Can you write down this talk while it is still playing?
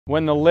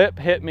When the lip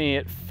hit me,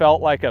 it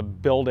felt like a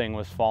building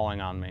was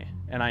falling on me.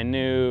 And I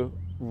knew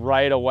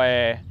right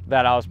away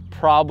that I was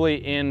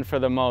probably in for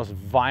the most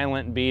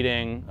violent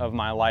beating of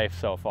my life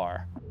so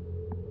far.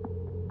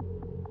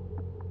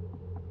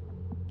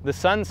 The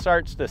sun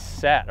starts to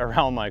set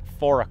around like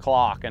 4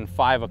 o'clock, and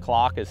 5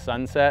 o'clock is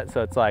sunset,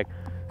 so it's like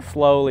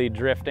slowly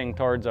drifting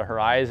towards the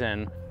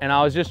horizon. And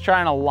I was just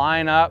trying to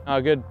line up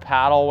a good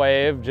paddle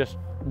wave, just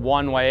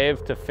one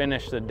wave to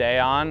finish the day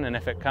on, and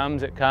if it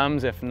comes, it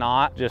comes. If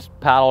not, just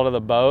paddle to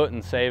the boat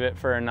and save it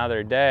for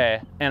another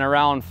day. And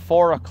around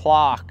 4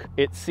 o'clock,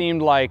 it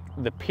seemed like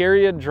the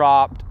period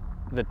dropped,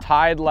 the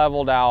tide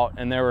leveled out,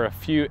 and there were a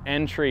few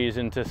entries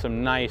into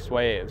some nice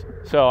waves.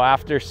 So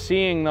after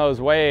seeing those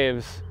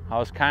waves, I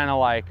was kind of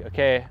like,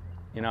 okay,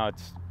 you know,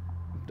 it's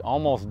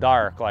almost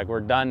dark, like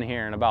we're done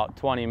here in about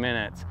 20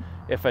 minutes.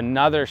 If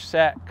another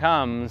set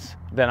comes,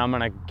 then I'm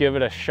gonna give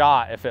it a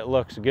shot if it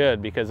looks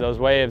good, because those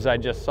waves I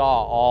just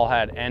saw all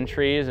had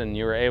entries and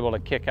you were able to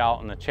kick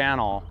out in the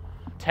channel.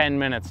 10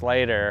 minutes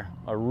later,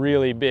 a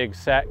really big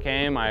set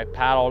came. I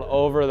paddled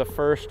over the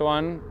first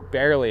one,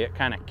 barely, it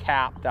kind of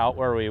capped out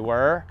where we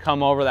were.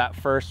 Come over that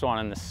first one,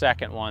 and the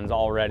second one's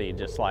already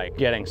just like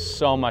getting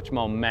so much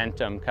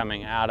momentum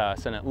coming at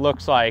us. And it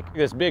looks like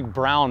this big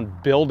brown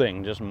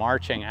building just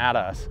marching at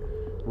us.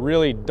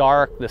 Really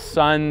dark, the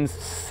sun's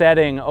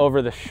setting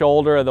over the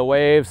shoulder of the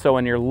wave, so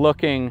when you're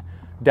looking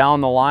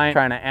down the line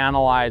trying to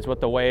analyze what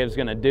the wave's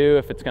gonna do,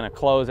 if it's gonna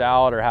close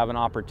out or have an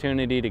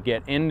opportunity to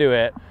get into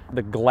it,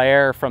 the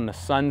glare from the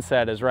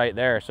sunset is right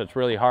there, so it's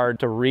really hard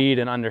to read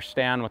and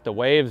understand what the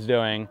wave's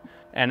doing.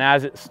 And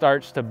as it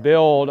starts to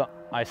build,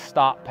 I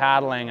stop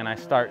paddling and I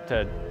start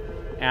to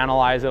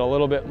analyze it a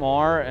little bit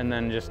more, and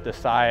then just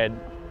decide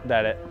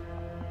that it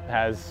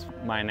has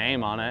my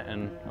name on it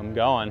and I'm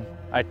going.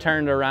 I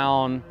turned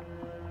around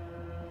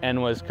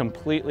and was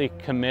completely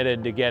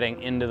committed to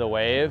getting into the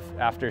wave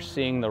after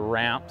seeing the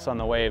ramps on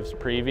the waves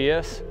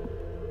previous.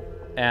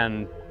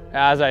 And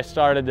as I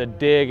started to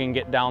dig and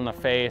get down the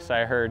face,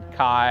 I heard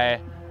Kai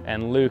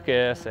and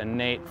Lucas and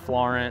Nate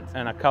Florence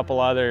and a couple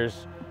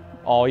others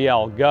all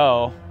yell,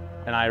 "Go."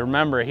 And I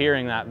remember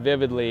hearing that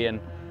vividly. And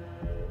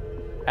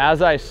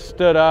as I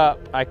stood up,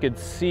 I could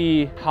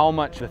see how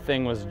much the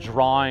thing was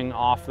drawing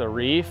off the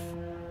reef,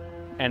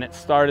 and it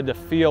started to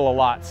feel a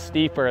lot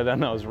steeper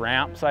than those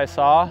ramps I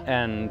saw.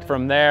 And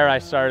from there, I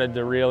started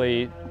to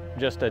really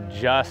just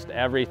adjust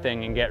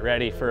everything and get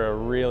ready for a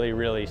really,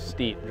 really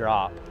steep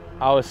drop.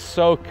 I was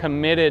so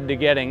committed to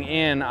getting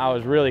in, I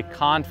was really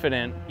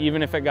confident,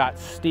 even if it got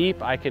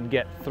steep, I could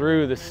get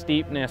through the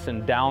steepness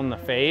and down the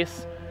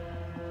face.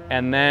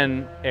 And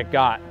then it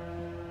got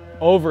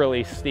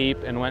overly steep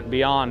and went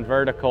beyond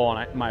vertical,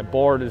 and my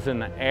board is in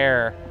the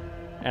air,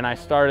 and I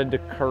started to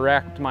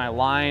correct my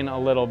line a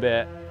little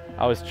bit.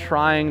 I was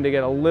trying to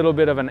get a little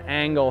bit of an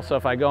angle, so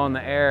if I go in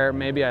the air,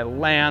 maybe I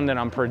land and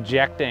I'm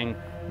projecting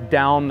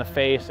down the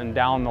face and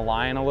down the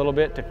line a little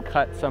bit to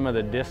cut some of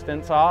the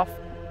distance off.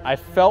 I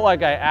felt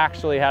like I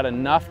actually had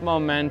enough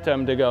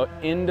momentum to go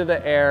into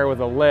the air with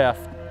a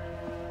lift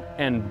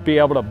and be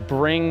able to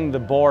bring the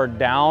board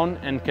down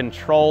and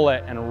control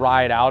it and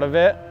ride out of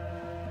it.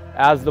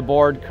 As the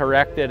board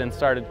corrected and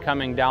started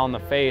coming down the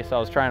face, I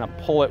was trying to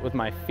pull it with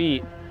my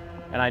feet,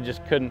 and I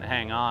just couldn't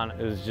hang on.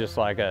 It was just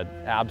like an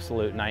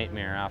absolute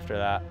nightmare after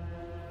that.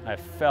 I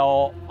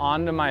fell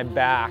onto my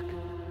back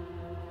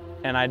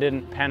and I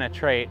didn't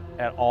penetrate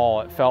at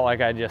all. It felt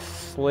like I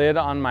just slid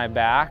on my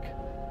back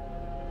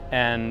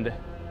and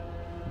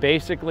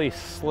basically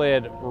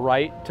slid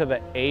right to the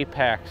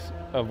apex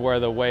of where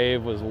the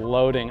wave was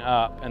loading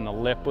up and the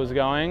lip was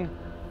going.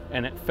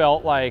 And it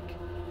felt like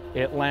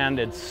it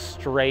landed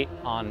straight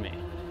on me.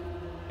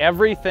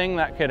 Everything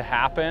that could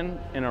happen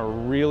in a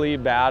really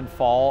bad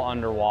fall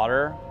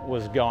underwater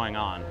was going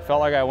on. It felt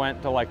like I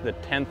went to like the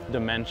 10th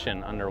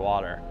dimension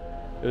underwater.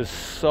 It was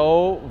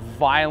so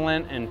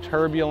violent and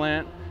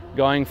turbulent,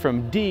 going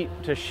from deep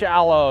to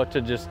shallow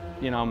to just,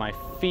 you know, my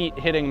feet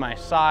hitting my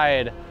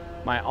side,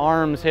 my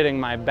arms hitting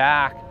my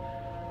back.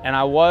 And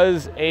I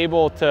was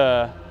able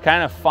to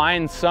kind of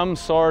find some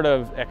sort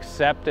of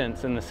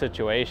acceptance in the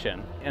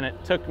situation. And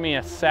it took me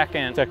a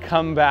second to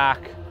come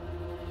back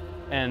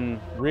and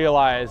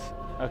realize,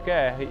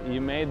 okay,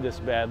 you made this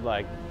bed,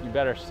 like you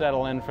better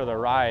settle in for the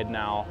ride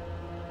now.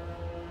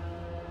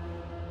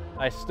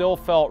 I still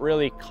felt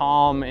really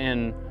calm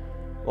in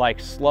like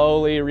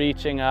slowly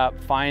reaching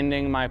up,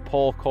 finding my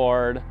pull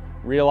cord,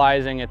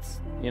 realizing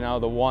it's, you know,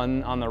 the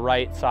one on the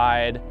right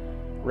side,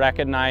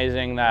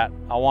 recognizing that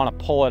I want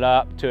to pull it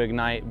up to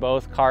ignite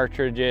both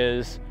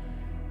cartridges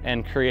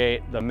and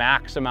create the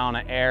max amount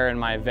of air in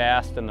my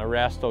vest, and the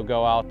rest will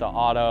go out the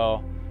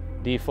auto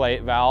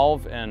deflate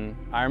valve. And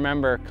I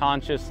remember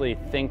consciously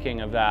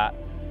thinking of that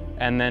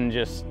and then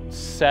just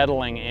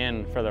settling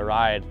in for the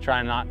ride,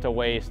 trying not to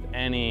waste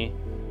any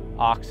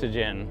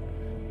oxygen.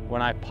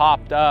 When I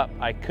popped up,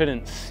 I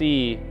couldn't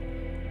see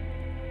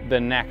the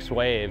next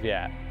wave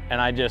yet,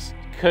 and I just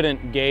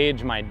couldn't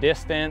gauge my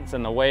distance,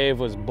 and the wave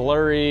was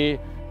blurry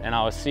and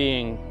I was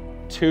seeing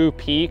 2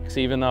 peaks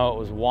even though it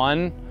was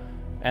 1.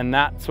 And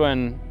that's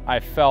when I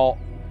felt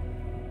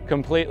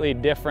completely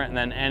different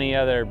than any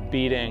other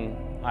beating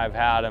I've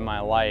had in my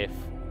life.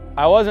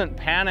 I wasn't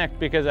panicked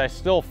because I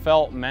still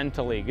felt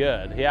mentally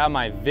good. Yeah,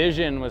 my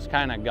vision was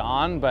kind of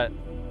gone, but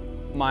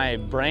my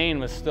brain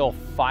was still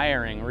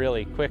firing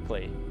really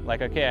quickly.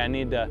 Like, okay, I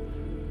need to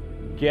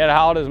get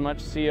out as much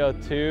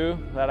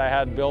CO2 that I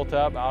had built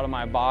up out of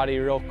my body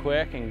real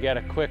quick and get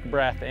a quick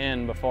breath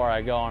in before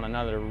I go on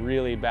another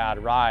really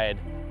bad ride.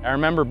 I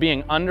remember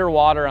being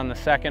underwater on the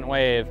second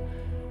wave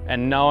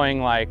and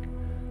knowing like,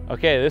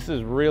 okay, this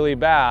is really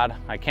bad.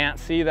 I can't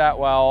see that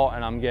well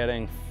and I'm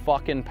getting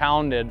fucking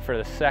pounded for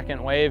the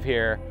second wave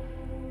here.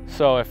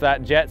 So if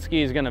that jet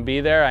ski is gonna be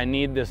there, I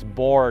need this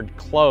board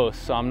close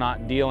so I'm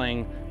not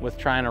dealing with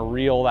trying to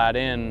reel that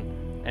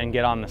in and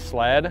get on the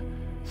sled.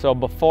 So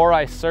before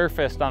I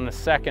surfaced on the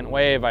second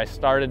wave, I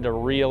started to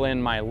reel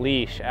in my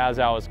leash as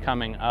I was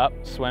coming up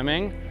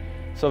swimming.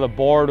 So the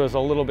board was a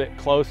little bit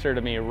closer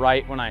to me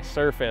right when I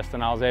surfaced,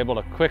 and I was able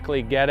to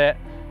quickly get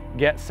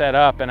set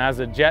up. And as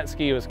the jet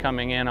ski was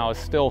coming in, I was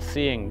still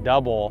seeing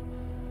double,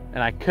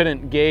 and I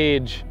couldn't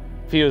gauge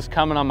if he was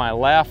coming on my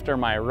left or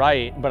my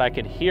right, but I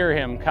could hear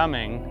him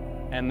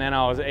coming. And then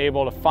I was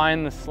able to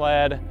find the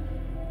sled,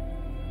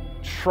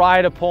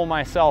 try to pull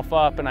myself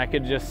up, and I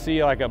could just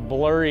see like a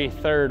blurry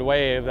third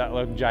wave that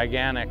looked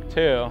gigantic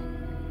too.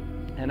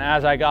 And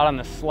as I got on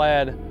the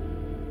sled,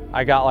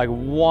 I got like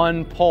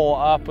one pull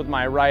up with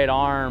my right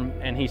arm,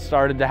 and he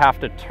started to have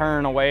to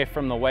turn away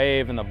from the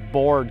wave, and the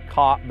board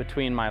caught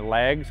between my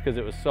legs because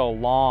it was so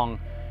long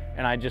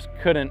and I just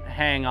couldn't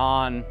hang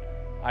on.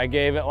 I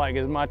gave it like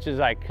as much as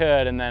I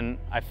could, and then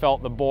I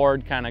felt the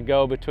board kind of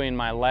go between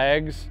my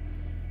legs,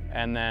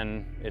 and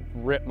then it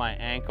ripped my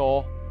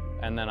ankle,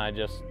 and then I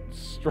just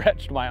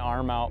stretched my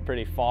arm out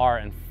pretty far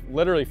and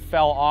literally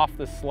fell off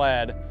the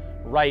sled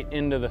right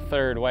into the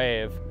third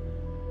wave.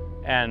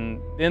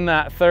 And in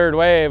that third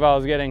wave, I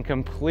was getting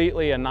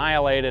completely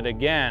annihilated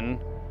again,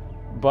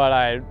 but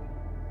I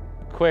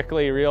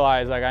quickly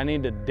realized like I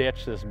need to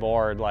ditch this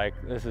board. Like,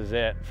 this is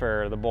it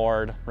for the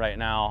board right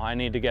now. I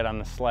need to get on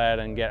the sled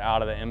and get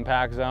out of the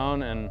impact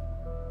zone. And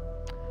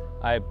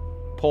I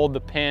pulled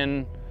the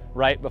pin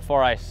right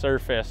before I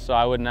surfaced so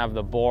I wouldn't have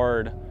the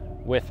board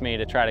with me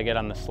to try to get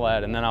on the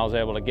sled. And then I was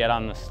able to get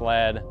on the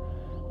sled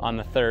on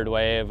the third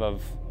wave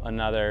of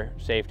another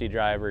safety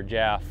driver,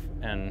 Jeff,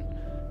 and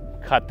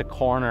cut the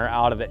corner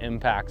out of the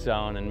impact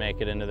zone and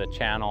make it into the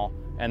channel.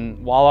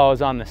 And while I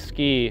was on the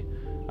ski,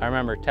 I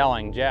remember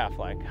telling Jeff,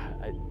 like,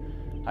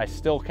 I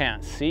still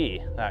can't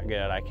see that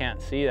good. I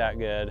can't see that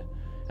good.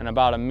 And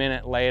about a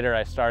minute later,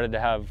 I started to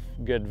have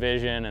good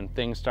vision and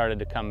things started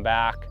to come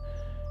back,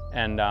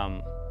 and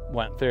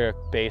went through a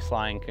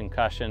baseline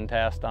concussion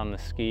test on the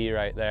ski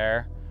right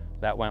there.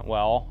 That went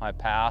well, I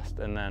passed,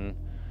 and then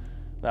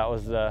that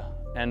was the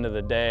end of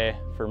the day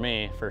for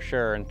me, for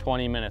sure. And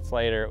 20 minutes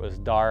later, it was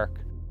dark.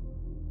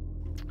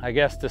 I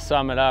guess to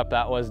sum it up,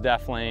 that was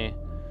definitely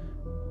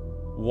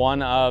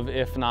one of,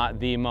 if not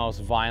the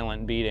most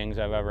violent beatings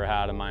I've ever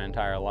had in my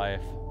entire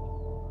life.